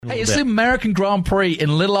Hey, it's the American Grand Prix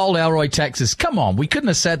in little old Elroy, Texas. Come on, we couldn't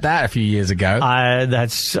have said that a few years ago. I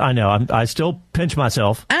know. I still pinch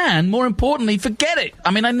myself. And more importantly, forget it. I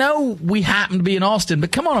mean, I know we happen to be in Austin,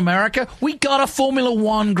 but come on, America. We got a Formula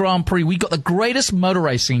One Grand Prix. We got the greatest motor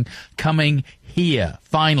racing coming here.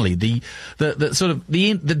 Finally, the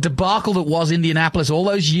debacle that was Indianapolis all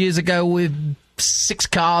those years ago with 6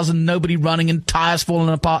 cars and nobody running and tires falling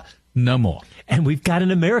apart. No more. And we've got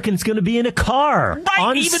an American that's going to be in a car right,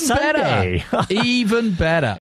 on even Sunday. Better. Even better.